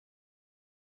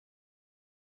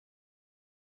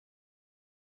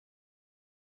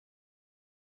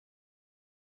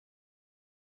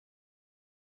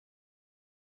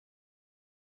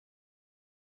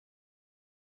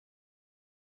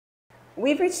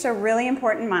We've reached a really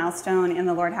important milestone in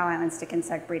the Lord Howe Island stick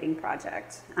insect breeding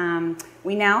project.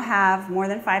 We now have more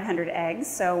than 500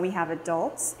 eggs, so we have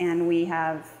adults and we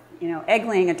have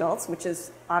egg-laying adults, which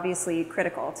is obviously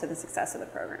critical to the success of the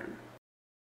program.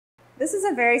 This is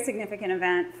a very significant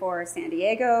event for San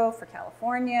Diego, for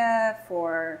California,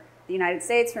 for the United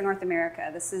States, for North America.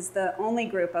 This is the only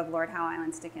group of Lord Howe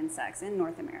Island stick insects in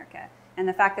North America. And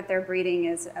the fact that they're breeding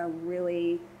is a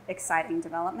really exciting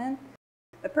development.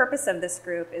 The purpose of this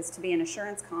group is to be an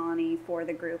assurance colony for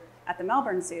the group at the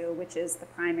Melbourne Zoo, which is the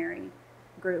primary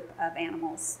group of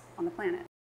animals on the planet.